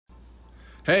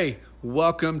Hey,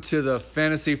 welcome to the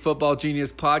Fantasy Football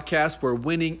Genius podcast, where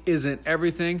winning isn't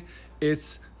everything,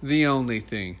 it's the only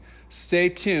thing. Stay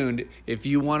tuned if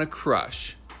you want to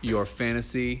crush your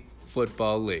fantasy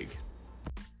football league.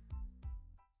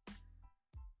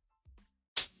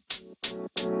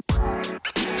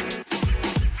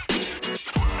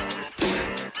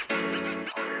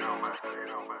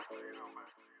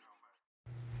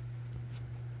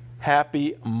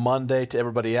 Happy Monday to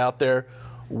everybody out there.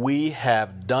 We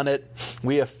have done it.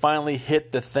 We have finally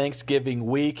hit the Thanksgiving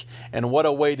week, and what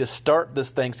a way to start this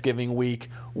Thanksgiving week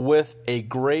with a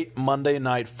great Monday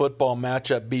night football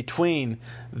matchup between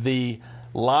the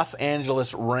Los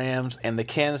Angeles Rams and the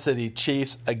Kansas City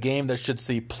Chiefs, a game that should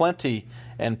see plenty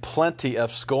and plenty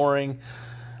of scoring.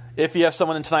 If you have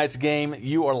someone in tonight's game,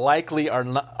 you are likely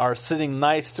are sitting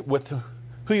nice with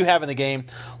who you have in the game.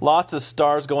 Lots of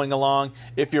stars going along.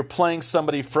 If you're playing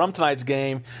somebody from tonight's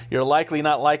game, you're likely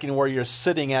not liking where you're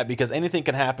sitting at because anything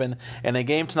can happen in a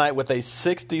game tonight with a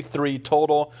 63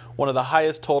 total, one of the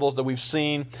highest totals that we've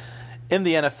seen in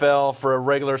the NFL for a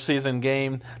regular season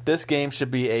game. This game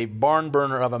should be a barn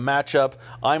burner of a matchup.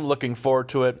 I'm looking forward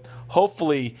to it.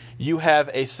 Hopefully, you have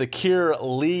a secure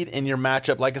lead in your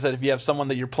matchup. Like I said, if you have someone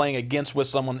that you're playing against with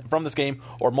someone from this game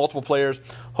or multiple players,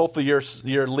 hopefully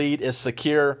your lead is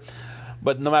secure.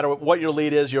 But no matter what your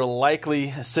lead is, you're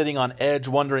likely sitting on edge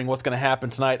wondering what's going to happen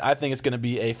tonight. I think it's going to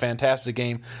be a fantastic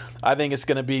game. I think it's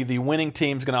going to be the winning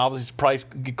team's going to obviously probably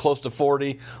get close to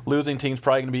 40. Losing team's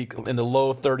probably going to be in the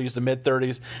low 30s to mid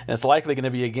 30s. And it's likely going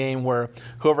to be a game where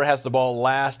whoever has the ball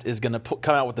last is going to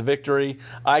come out with the victory.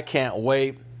 I can't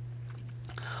wait.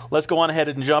 Let's go on ahead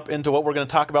and jump into what we're going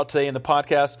to talk about today in the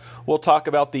podcast. We'll talk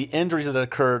about the injuries that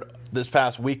occurred this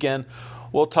past weekend.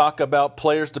 We'll talk about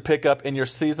players to pick up in your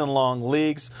season-long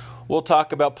leagues. We'll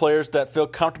talk about players that feel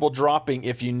comfortable dropping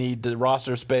if you need the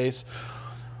roster space.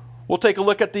 We'll take a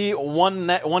look at the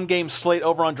one-game slate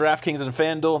over on DraftKings and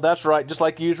FanDuel. That's right, just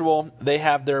like usual, they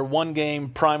have their one-game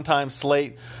primetime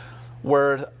slate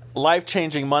where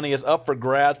life-changing money is up for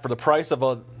grabs for the price of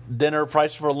a dinner,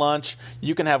 price for lunch.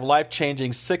 You can have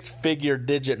life-changing six-figure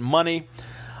digit money.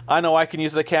 I know I can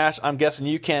use the cash. I'm guessing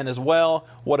you can as well.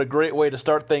 What a great way to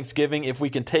start Thanksgiving if we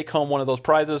can take home one of those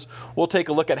prizes. We'll take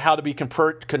a look at how to be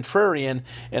contrarian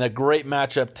in a great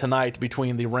matchup tonight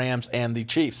between the Rams and the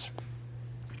Chiefs.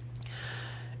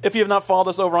 If you have not followed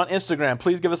us over on Instagram,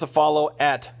 please give us a follow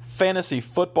at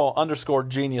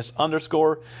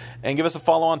fantasyfootball_genius_ and give us a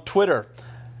follow on Twitter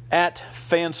at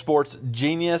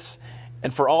fansportsgenius.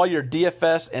 And for all your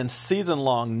DFS and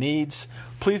season-long needs,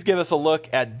 please give us a look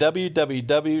at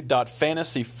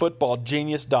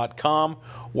www.fantasyfootballgenius.com,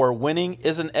 where winning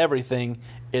isn't everything,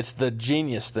 it's the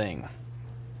genius thing.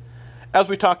 As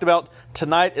we talked about,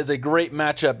 tonight is a great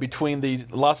matchup between the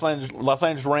Los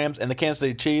Angeles Rams and the Kansas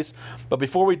City Chiefs. But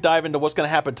before we dive into what's going to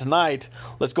happen tonight,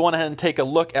 let's go on ahead and take a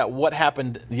look at what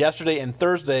happened yesterday and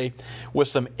Thursday with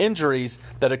some injuries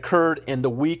that occurred in the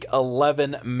Week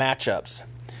 11 matchups.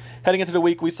 Heading into the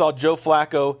week, we saw Joe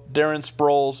Flacco, Darren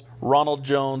Sproles, Ronald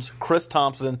Jones, Chris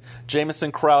Thompson,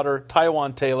 Jamison Crowder,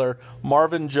 Tywan Taylor,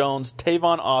 Marvin Jones,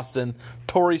 Tavon Austin,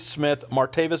 Torrey Smith,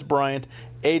 Martavis Bryant,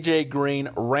 A.J. Green,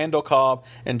 Randall Cobb,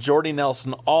 and Jordy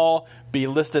Nelson all be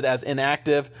listed as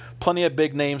inactive. Plenty of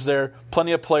big names there.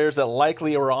 Plenty of players that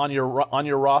likely are on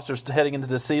your rosters heading into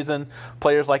the season.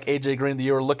 Players like A.J. Green that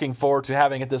you're looking forward to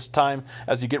having at this time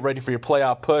as you get ready for your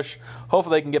playoff push.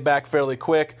 Hopefully they can get back fairly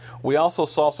quick. We also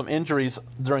saw some injuries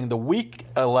during the Week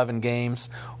 11 games.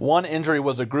 One injury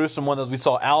was a gruesome one as we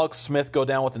saw Alex Smith go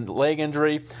down with a leg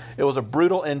injury. It was a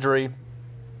brutal injury.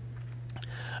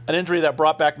 An injury that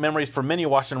brought back memories for many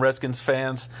Washington Redskins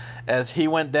fans as he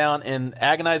went down in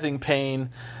agonizing pain.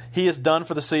 He is done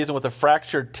for the season with a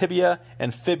fractured tibia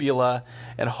and fibula,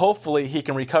 and hopefully he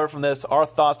can recover from this. Our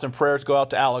thoughts and prayers go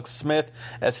out to Alex Smith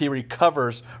as he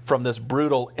recovers from this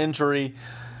brutal injury.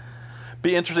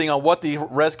 Be interesting on what the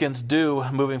Redskins do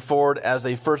moving forward as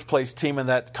a first-place team in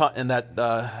that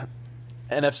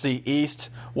NFC East.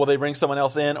 Will they bring someone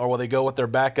else in or will they go with their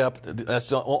backup? That's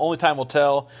the only time will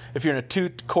tell. If you're in a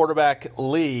two-quarterback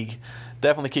league,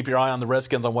 definitely keep your eye on the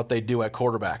Redskins on what they do at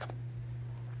quarterback.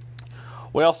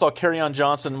 We also saw Kerryon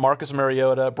Johnson, Marcus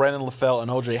Mariota, Brandon LaFell, and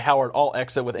O.J. Howard all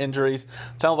exit with injuries.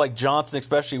 Sounds like Johnson,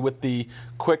 especially with the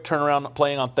quick turnaround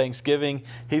playing on Thanksgiving,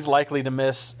 he's likely to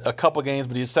miss a couple games,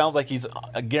 but it sounds like he's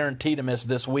a guarantee to miss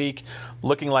this week.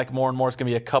 Looking like more and more it's going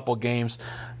to be a couple games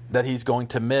that he's going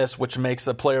to miss, which makes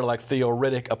a player like Theo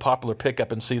Riddick a popular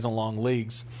pickup in season-long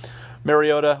leagues.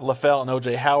 Mariota, LaFell, and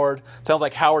O.J. Howard. Sounds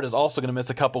like Howard is also going to miss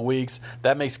a couple weeks.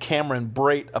 That makes Cameron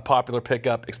Brate a popular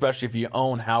pickup, especially if you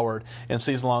own Howard in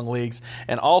season-long leagues.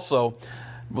 And also,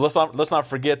 Let's not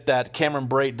forget that Cameron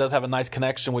Brate does have a nice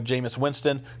connection with Jameis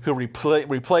Winston, who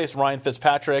replaced Ryan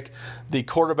Fitzpatrick. The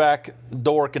quarterback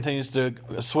door continues to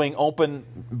swing open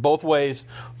both ways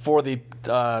for the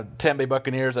Tampa Bay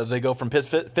Buccaneers as they go from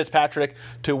Fitzpatrick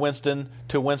to Winston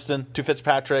to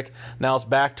Fitzpatrick. Now it's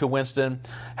back to Winston.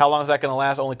 How long is that going to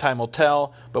last? Only time will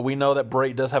tell. But we know that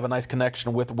Brate does have a nice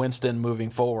connection with Winston moving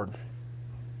forward.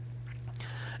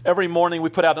 Every morning we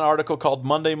put out an article called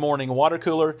Monday Morning Water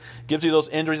Cooler. Gives you those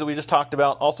injuries that we just talked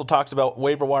about. Also talks about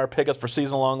waiver wire pickups for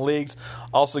season-long leagues.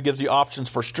 Also gives you options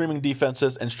for streaming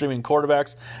defenses and streaming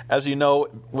quarterbacks. As you know,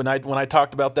 when I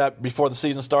talked about that before the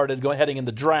season started, heading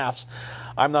into drafts,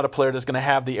 I'm not a player that's going to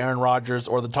have the Aaron Rodgers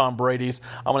or the Tom Brady's.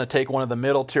 I'm going to take one of the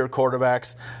middle-tier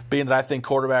quarterbacks, being that I think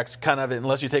quarterbacks kind of,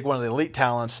 unless you take one of the elite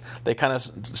talents, they kind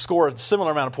of score a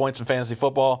similar amount of points in fantasy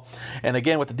football. And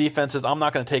again, with the defenses, I'm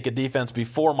not going to take a defense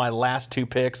before my last 2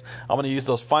 picks. I'm going to use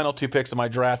those final 2 picks of my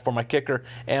draft for my kicker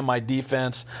and my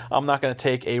defense. I'm not going to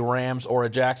take a Rams or a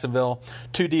Jacksonville.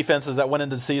 2 defenses that went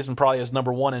into the season probably as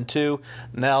number 1 and 2.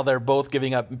 Now they're both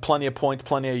giving up plenty of points,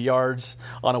 plenty of yards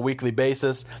on a weekly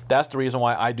basis. That's the reason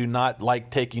why I do not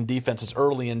like taking defenses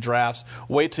early in drafts.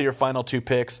 Wait till your final 2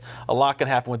 picks. A lot can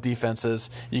happen with defenses.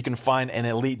 You can find an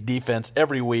elite defense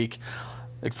every week,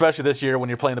 especially this year when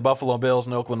you're playing the Buffalo Bills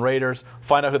and Oakland Raiders.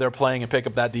 Find out who they're playing and pick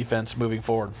up that defense moving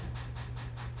forward.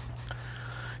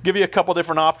 Give you a couple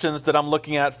different options that I'm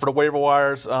looking at for the waiver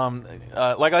wires.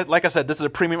 Like I said, this is a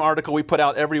premium article we put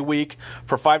out every week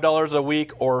for $5 a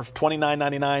week or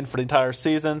 $29.99 for the entire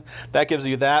season. That gives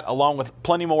you that, along with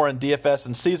plenty more in DFS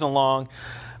and season long.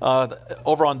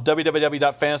 Over on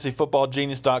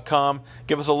www.fantasyfootballgenius.com.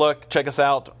 Give us a look. Check us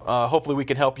out. Hopefully we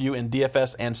can help you in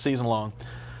DFS and season long.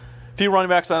 A few running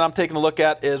backs that I'm taking a look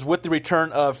at is with the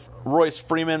return of Royce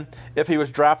Freeman. If he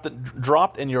was dropped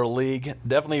in your league,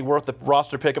 definitely worth the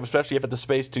roster pickup, especially if at the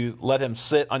space to let him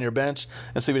sit on your bench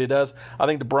and see what he does. I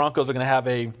think the Broncos are going to have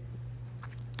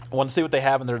want to see what they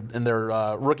have in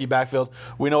their rookie backfield.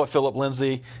 We know what Phillip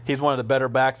Lindsay, he's one of the better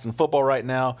backs in football right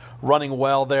now, running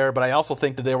well there. But I also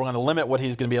think that they were going to limit what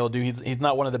he's going to be able to do. He's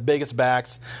not one of the biggest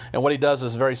backs, and what he does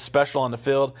is very special on the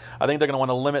field. I think they're going to want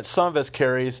to limit some of his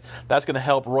carries. That's going to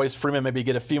help Royce Freeman maybe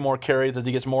get a few more carries as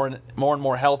he gets more and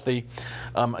more healthy,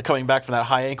 coming back from that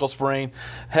high ankle sprain.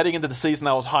 Heading into the season,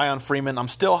 I was high on Freeman. I'm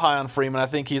still high on Freeman. I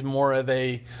think he's more of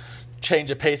a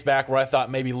change of pace back where I thought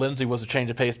maybe Lindsay was a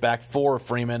change of pace back for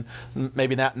Freeman.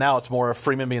 Maybe now it's more of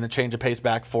Freeman being the change of pace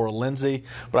back for Lindsay.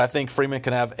 But I think Freeman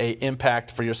can have an impact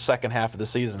for your second half of the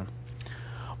season.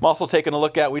 I'm also taking a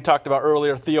look at, we talked about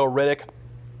earlier, Theo Riddick.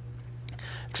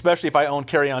 Especially if I own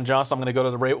Kerryon Johnson, I'm going to go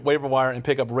to the waiver wire and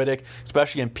pick up Riddick,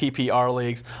 especially in PPR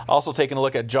leagues. Also taking a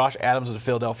look at Josh Adams of the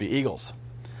Philadelphia Eagles.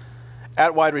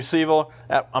 At wide receiver,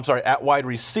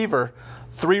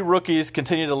 3 rookies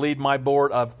continue to lead my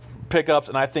board of pickups,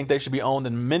 and I think they should be owned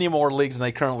in many more leagues than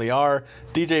they currently are.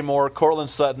 DJ Moore, Cortland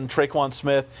Sutton, Traquan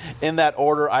Smith. In that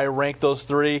order, I rank those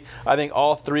 3. I think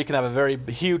all 3 can have a very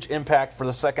huge impact for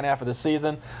the second half of the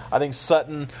season. I think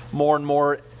Sutton, more and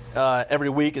more every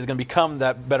week, is going to become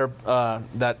that better,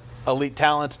 that elite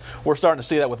talent. We're starting to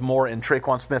see that with Moore and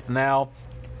Traquan Smith now.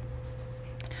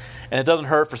 And it doesn't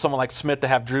hurt for someone like Smith to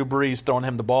have Drew Brees throwing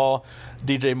him the ball.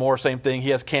 DJ Moore, same thing. He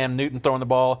has Cam Newton throwing the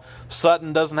ball.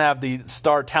 Sutton doesn't have the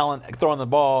star talent throwing the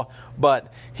ball,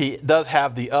 but he does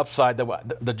have the upside,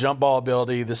 the jump ball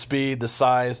ability, the speed, the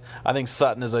size. I think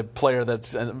Sutton is a player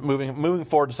that's moving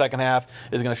forward to the second half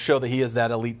is going to show that he is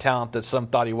that elite talent that some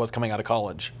thought he was coming out of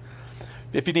college.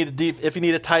 If you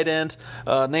need a tight end,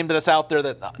 name that's out there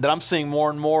that I'm seeing more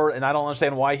and more, and I don't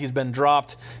understand why he's been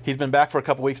dropped. He's been back for a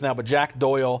couple weeks now, but Jack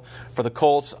Doyle for the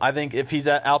Colts. I think if he's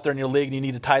out there in your league and you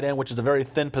need a tight end, which is a very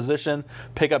thin position,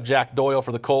 pick up Jack Doyle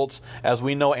for the Colts. As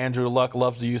we know, Andrew Luck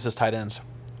loves to use his tight ends.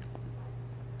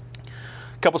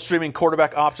 Couple streaming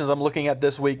quarterback options I'm looking at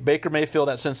this week. Baker Mayfield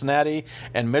at Cincinnati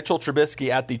and Mitchell Trubisky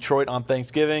at Detroit on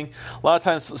Thanksgiving. A lot of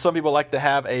times some people like to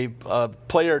have a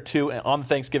player or 2 on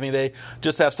Thanksgiving Day,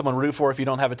 just have someone root for if you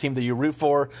don't have a team that you root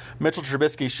for. Mitchell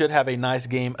Trubisky should have a nice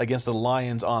game against the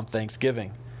Lions on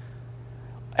Thanksgiving.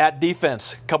 At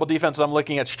defense, a couple defenses I'm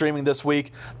looking at streaming this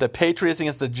week. The Patriots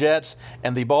against the Jets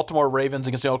and the Baltimore Ravens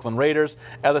against the Oakland Raiders.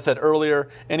 As I said earlier,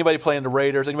 anybody playing the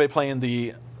Raiders, anybody playing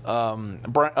the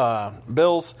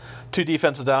Bills, 2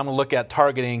 defenses that I'm going to look at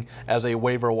targeting as a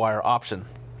waiver wire option.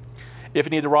 If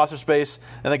you need the roster space,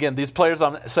 and again, these players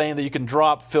I'm saying that you can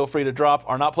drop, feel free to drop,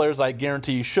 are not players I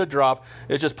guarantee you should drop.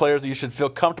 It's just players that you should feel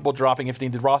comfortable dropping if you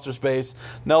need the roster space.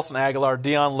 Nelson Aguilar,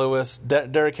 Dion Lewis,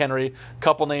 Derrick Henry,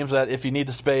 couple names that if you need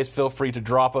the space, feel free to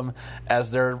drop them, as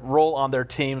their role on their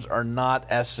teams are not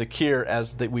as secure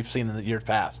as that we've seen in the years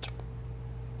past.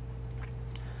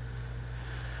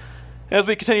 As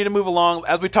we continue to move along,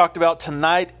 as we talked about,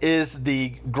 tonight is the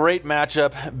great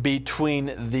matchup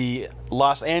between the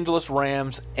Los Angeles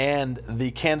Rams and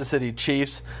the Kansas City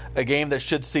Chiefs, a game that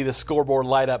should see the scoreboard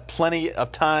light up plenty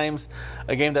of times,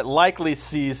 a game that likely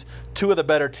sees two of the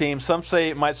better teams. Some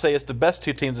might say it's the best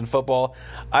two teams in football.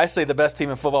 I say the best team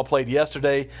in football played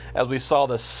yesterday as we saw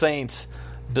the Saints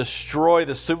destroy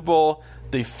the Super Bowl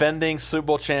defending Super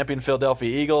Bowl champion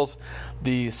Philadelphia Eagles.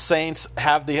 The Saints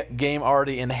have the game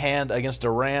already in hand against the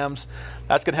Rams.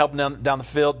 That's going to help them down the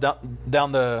field,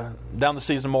 down the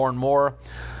season more and more.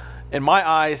 In my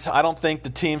eyes, I don't think the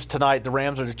teams tonight, the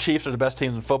Rams or the Chiefs, are the best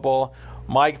teams in football.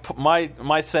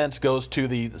 My sense goes to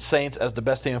the Saints as the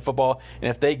best team in football, and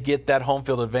if they get that home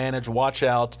field advantage, watch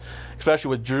out,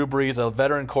 especially with Drew Brees, a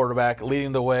veteran quarterback,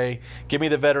 leading the way. Give me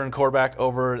the veteran quarterback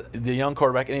over the young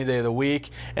quarterback any day of the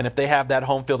week, and if they have that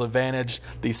home field advantage,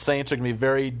 the Saints are going to be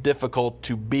very difficult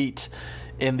to beat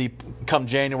come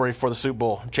January for the Super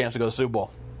Bowl, chance to go to the Super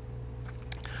Bowl.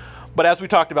 But as we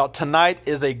talked about, tonight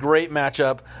is a great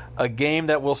matchup, a game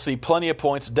that will see plenty of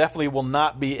points. Definitely will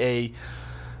not be a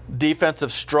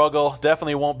defensive struggle.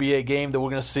 Definitely won't be a game that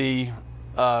we're going to see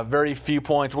very few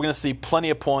points. We're going to see plenty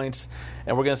of points,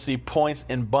 and we're going to see points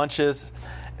in bunches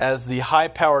as the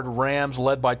high-powered Rams,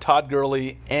 led by Todd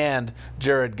Gurley and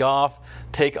Jared Goff,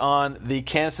 take on the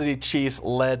Kansas City Chiefs,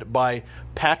 led by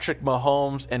Patrick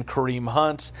Mahomes and Kareem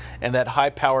Hunt, and that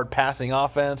high-powered passing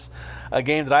offense. A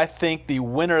game that I think the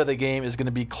winner of the game is going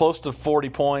to be close to 40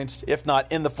 points, if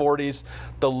not in the 40s.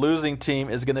 The losing team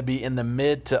is going to be in the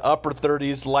mid to upper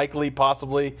 30s, likely,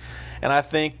 possibly. And I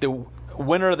think the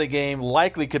winner of the game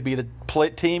likely could be the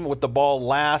team with the ball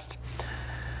last.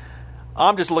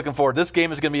 I'm just looking forward. This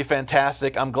game is going to be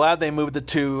fantastic. I'm glad they moved it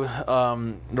to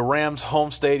the Rams'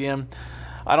 home stadium.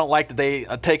 I don't like that they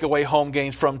take away home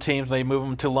games from teams. They move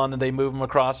them to London. They move them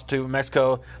across to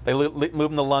Mexico. They move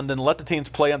them to London. Let the teams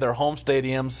play in their home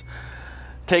stadiums.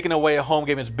 Taking away a home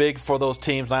game is big for those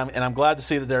teams, and I'm glad to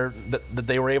see that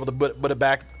they were able to put it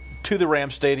back to the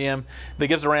Rams stadium. That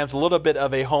gives the Rams a little bit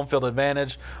of a home field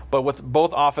advantage, but with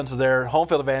both offenses there, home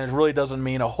field advantage really doesn't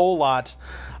mean a whole lot.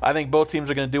 I think both teams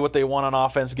are going to do what they want on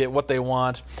offense, get what they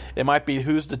want. It might be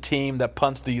who's the team that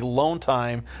punts the lone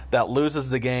time that loses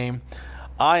the game.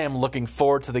 I am looking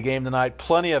forward to the game tonight.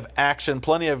 Plenty of action,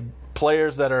 plenty of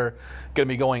players that are going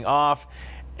to be going off,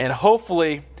 and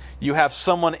hopefully you have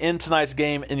someone in tonight's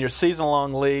game in your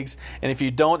season-long leagues, and if you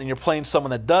don't and you're playing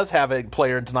someone that does have a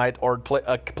player in tonight or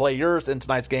players in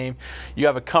tonight's game, you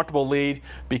have a comfortable lead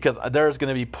because there's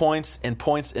going to be points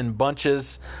in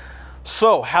bunches.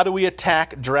 So how do we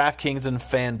attack DraftKings and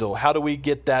FanDuel? How do we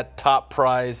get that top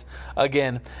prize?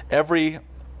 Again, every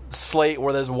slate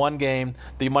where there's one game,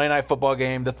 the Monday Night Football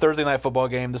game, the Thursday Night Football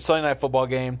game, the Sunday Night Football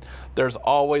game, there's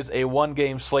always a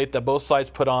one-game slate that both sides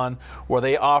put on where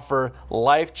they offer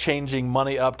life-changing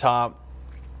money up top.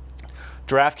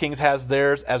 DraftKings has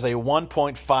theirs as a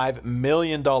 $1.5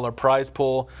 million prize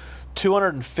pool,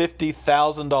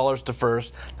 $250,000 to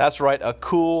first. That's right, a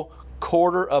cool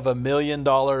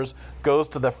 $250,000 goes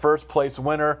to the first place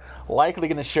winner, likely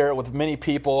going to share it with many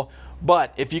people.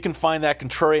 But if you can find that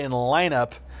contrarian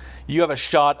lineup, you have a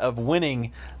shot of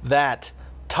winning that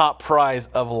top prize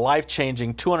of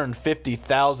life-changing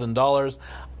 $250,000.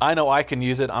 I know I can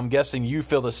use it. I'm guessing you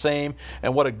feel the same.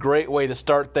 And what a great way to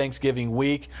start Thanksgiving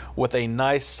week with a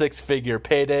nice six-figure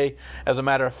payday. As a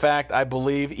matter of fact, I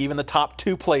believe even the top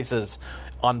two places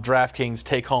on DraftKings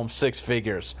take home six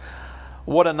figures.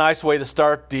 What a nice way to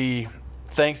start the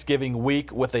Thanksgiving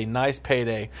week with a nice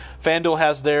payday. FanDuel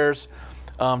has theirs.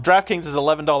 DraftKings is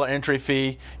 $11 entry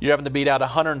fee. You're having to beat out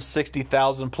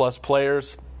 160,000 plus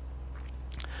players.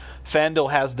 FanDuel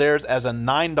has theirs as a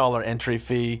 $9 entry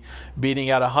fee,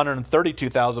 beating out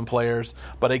 132,000 players.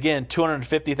 But again,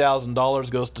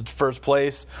 $250,000 goes to first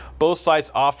place. Both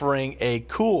sites offering a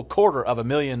cool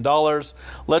 $250,000.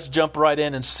 Let's jump right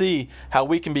in and see how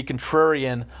we can be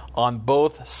contrarian on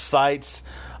both sites.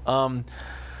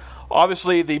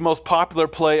 Obviously, the most popular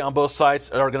play on both sides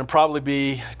are going to probably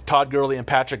be Todd Gurley and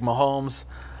Patrick Mahomes.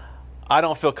 I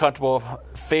don't feel comfortable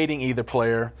fading either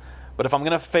player, but if I'm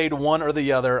going to fade one or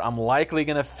the other, I'm likely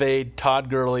going to fade Todd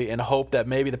Gurley and hope that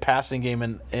maybe the passing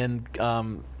game in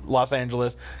Los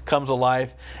Angeles comes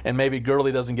alive and maybe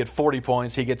Gurley doesn't get 40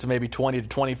 points. He gets maybe 20 to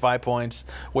 25 points,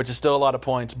 which is still a lot of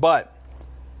points. But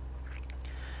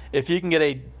if you can get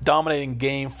a dominating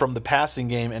game from the passing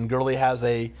game and Gurley has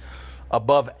a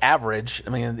above average, I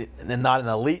mean, and not an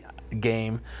elite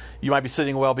game, you might be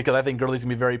sitting well because I think Gurley's going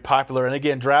to be very popular. And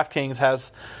again,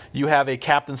 DraftKings you have a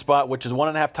captain spot, which is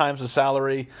 1.5 times the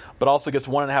salary, but also gets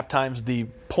 1.5 times the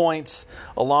points,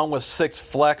 along with 6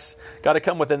 flex. Got to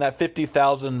come within that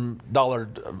 $50,000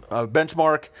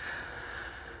 benchmark.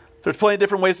 There's plenty of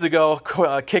different ways to go.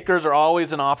 Kickers are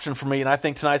always an option for me, and I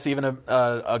think tonight's even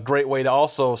a great way to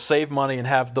also save money and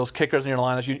have those kickers in your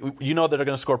lineups. You know that they're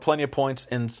going to score plenty of points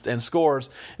and scores,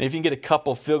 and if you can get a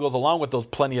couple field goals along with those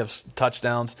plenty of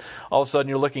touchdowns, all of a sudden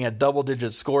you're looking at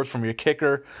double-digit scores from your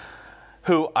kicker,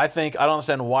 who I don't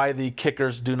understand why the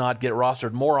kickers do not get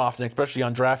rostered more often, especially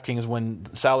on DraftKings when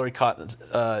salary cut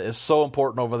is so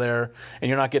important over there, and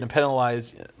you're not getting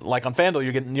penalized like on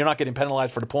FanDuel. You're not getting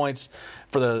penalized for the points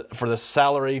for the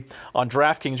salary. On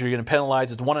DraftKings, you're getting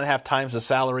penalized. It's 1.5 times the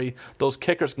salary. Those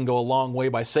kickers can go a long way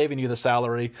by saving you the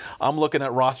salary. I'm looking at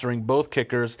rostering both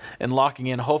kickers and locking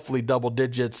in hopefully double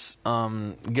digits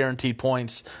guaranteed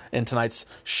points in tonight's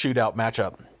shootout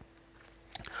matchup.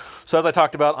 So as I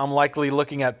talked about, I'm likely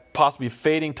looking at possibly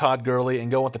fading Todd Gurley and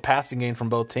going with the passing game from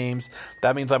both teams.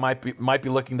 That means I might be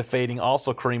looking to fading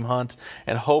also Kareem Hunt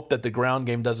and hope that the ground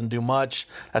game doesn't do much.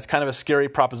 That's kind of a scary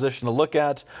proposition to look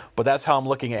at, but that's how I'm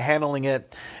looking at handling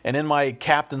it. And in my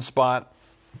captain spot,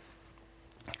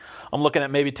 I'm looking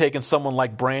at maybe taking someone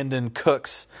like Brandon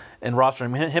Cooks and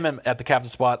rostering him at the captain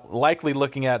spot, likely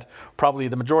looking at probably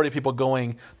the majority of people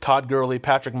going Todd Gurley,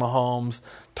 Patrick Mahomes,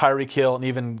 Tyreek Hill, and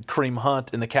even Kareem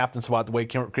Hunt in the captain spot, the way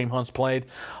Kareem Hunt's played.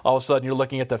 All of a sudden, you're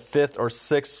looking at the 5th or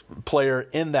 6th player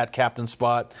in that captain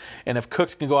spot. And if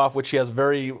Cooks can go off, which he has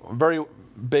very, very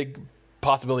big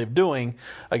possibility of doing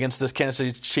against this Kansas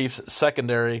City Chiefs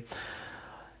secondary,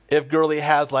 if Gurley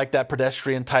has like that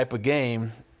pedestrian type of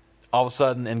game, all of a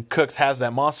sudden, and Cooks has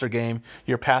that monster game,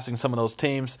 you're passing some of those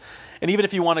teams. And even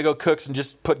if you want to go Cooks and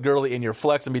just put Gurley in your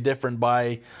flex and be different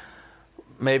by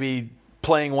maybe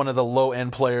playing one of the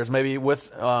low-end players, maybe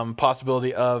with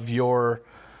possibility of your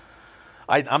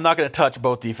I'm not going to touch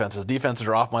both defenses. Defenses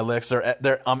are off my list.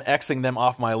 I'm Xing them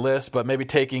off my list, but maybe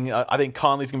taking I think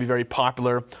Conley's going to be very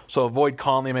popular, so avoid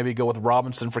Conley, maybe go with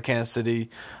Robinson for Kansas City.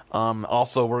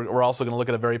 Also, we're also going to look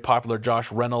at a very popular Josh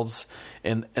Reynolds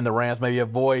in the Rams. Maybe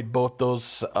avoid both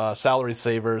those salary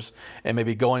savers and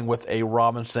maybe going with a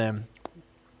Robinson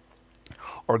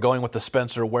or going with the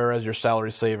Spencer Ware as your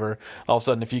salary saver. All of a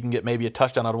sudden, if you can get maybe a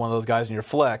touchdown out of one of those guys in your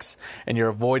flex and you're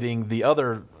avoiding the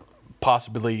other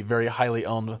possibly very highly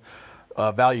owned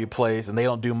value plays and they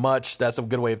don't do much, that's a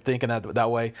good way of thinking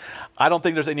that way. I don't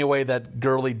think there's any way that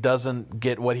Gurley doesn't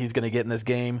get what he's going to get in this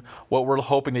game. What we're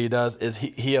hoping that he does is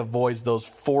he avoids those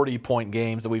 40-point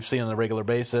games that we've seen on a regular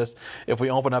basis. If we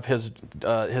open up his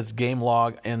game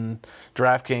log in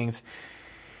DraftKings,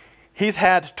 he's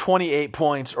had 28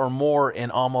 points or more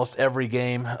in almost every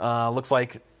game. Looks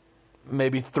like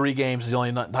maybe 3 games is the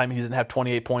only time he didn't have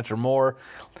 28 points or more.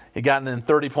 He gotten in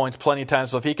 30 points plenty of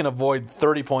times. So if he can avoid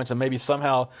 30 points and maybe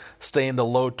somehow stay in the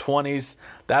low 20s,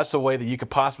 that's the way that you could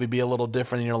possibly be a little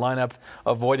different in your lineup,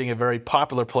 avoiding a very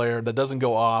popular player that doesn't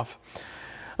go off.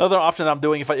 Another option I'm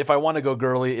doing if I want to go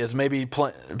Gurley is maybe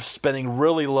spending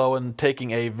really low and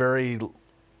taking a very,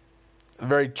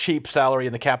 very cheap salary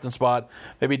in the captain spot.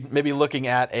 Maybe looking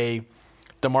at a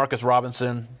Demarcus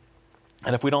Robinson.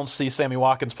 And if we don't see Sammy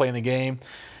Watkins play in the game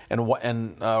and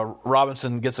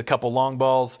Robinson gets a couple long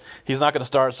balls, he's not going to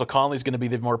start, so Conley's going to be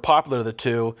the more popular of the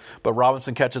two, but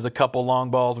Robinson catches a couple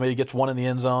long balls, maybe gets one in the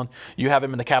end zone. You have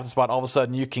him in the captain spot, all of a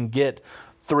sudden you can get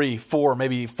 3, 4,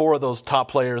 maybe 4 of those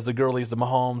top players, the Gurleys, the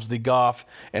Mahomes, the Goff,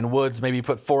 and Woods. Maybe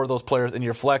put 4 of those players in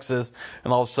your flexes,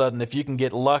 and all of a sudden if you can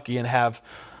get lucky and have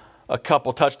a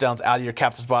couple touchdowns out of your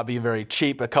captain spot being very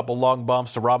cheap, a couple long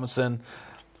bumps to Robinson,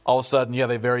 all of a sudden you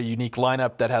have a very unique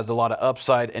lineup that has a lot of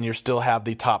upside and you still have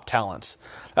the top talents.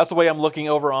 That's the way I'm looking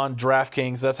over on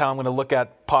DraftKings. That's how I'm going to look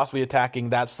at possibly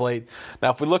attacking that slate. Now,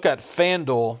 if we look at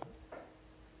FanDuel,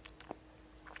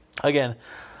 again,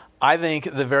 I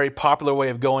think the very popular way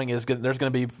of going is there's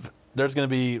going to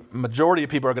be majority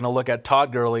of people are going to look at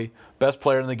Todd Gurley, best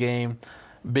player in the game,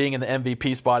 being in the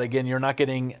MVP spot. Again, you're not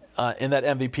getting in that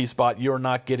MVP spot, you're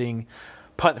not getting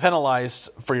penalized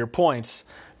for your points,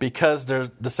 because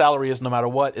the salary is, no matter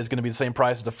what, is going to be the same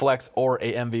price as a flex or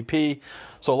a MVP.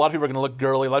 So a lot of people are going to look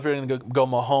Gurley. A lot of people are going to go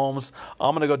Mahomes.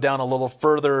 I'm going to go down a little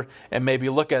further and maybe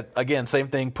look at, again, same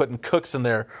thing, putting Cooks in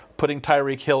there, putting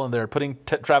Tyreek Hill in there, putting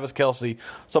Travis Kelce,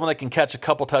 someone that can catch a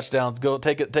couple touchdowns, go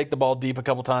take the ball deep a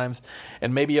couple times,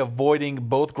 and maybe avoiding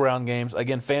both ground games.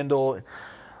 Again, FanDuel,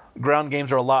 Ground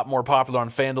games are a lot more popular on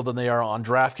FanDuel than they are on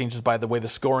DraftKings, just by the way the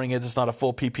scoring is. It's not a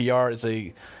full PPR. It's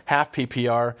a half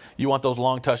PPR. You want those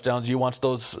long touchdowns. You want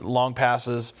those long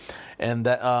passes. And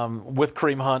that, with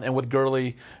Kareem Hunt and with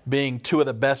Gurley being two of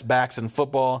the best backs in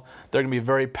football, they're going to be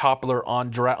very popular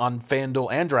on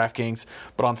FanDuel and DraftKings,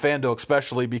 but on FanDuel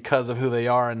especially because of who they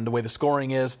are and the way the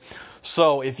scoring is.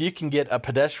 So if you can get a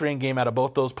pedestrian game out of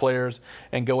both those players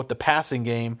and go with the passing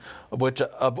game,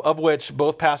 of which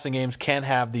both passing games can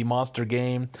have the monster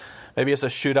game, maybe it's a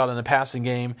shootout in the passing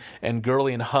game, and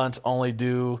Gurley and Hunt only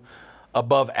do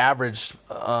above average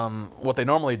what they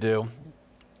normally do.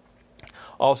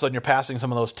 All of a sudden, you're passing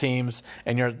some of those teams,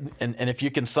 and if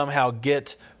you can somehow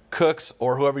get Cooks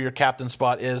or whoever your captain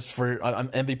spot is for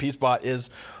MVP spot is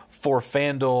for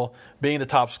FanDuel being the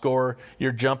top scorer,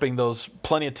 you're jumping those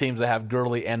plenty of teams that have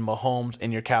Gurley and Mahomes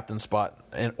in your captain spot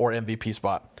or MVP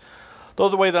spot. Those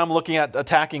are the way that I'm looking at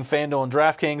attacking FanDuel and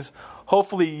DraftKings.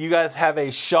 Hopefully you guys have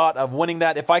a shot of winning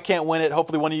that. If I can't win it,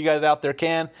 hopefully one of you guys out there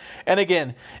can. And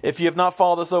again, if you have not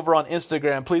followed us over on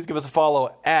Instagram, please give us a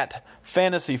follow at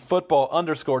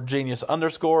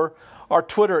fantasyfootball_genius_. Our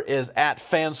Twitter is at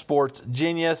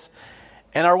fansportsgenius.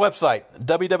 And our website,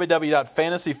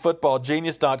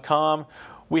 www.fantasyfootballgenius.com.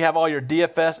 We have all your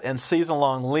DFS and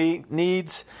season-long league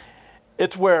needs.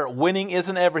 It's where winning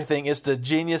isn't everything. It's the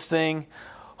genius thing.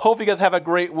 Hopefully you guys have a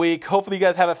great week. Hopefully you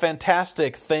guys have a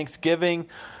fantastic Thanksgiving.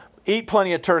 Eat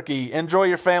plenty of turkey. Enjoy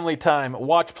your family time.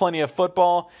 Watch plenty of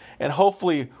football. And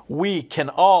hopefully we can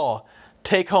all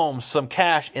take home some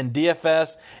cash in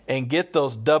DFS and get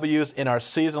those W's in our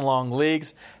season-long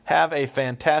leagues. Have a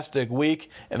fantastic week.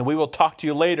 And we will talk to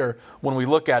you later when we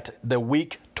look at the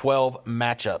Week 12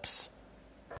 matchups.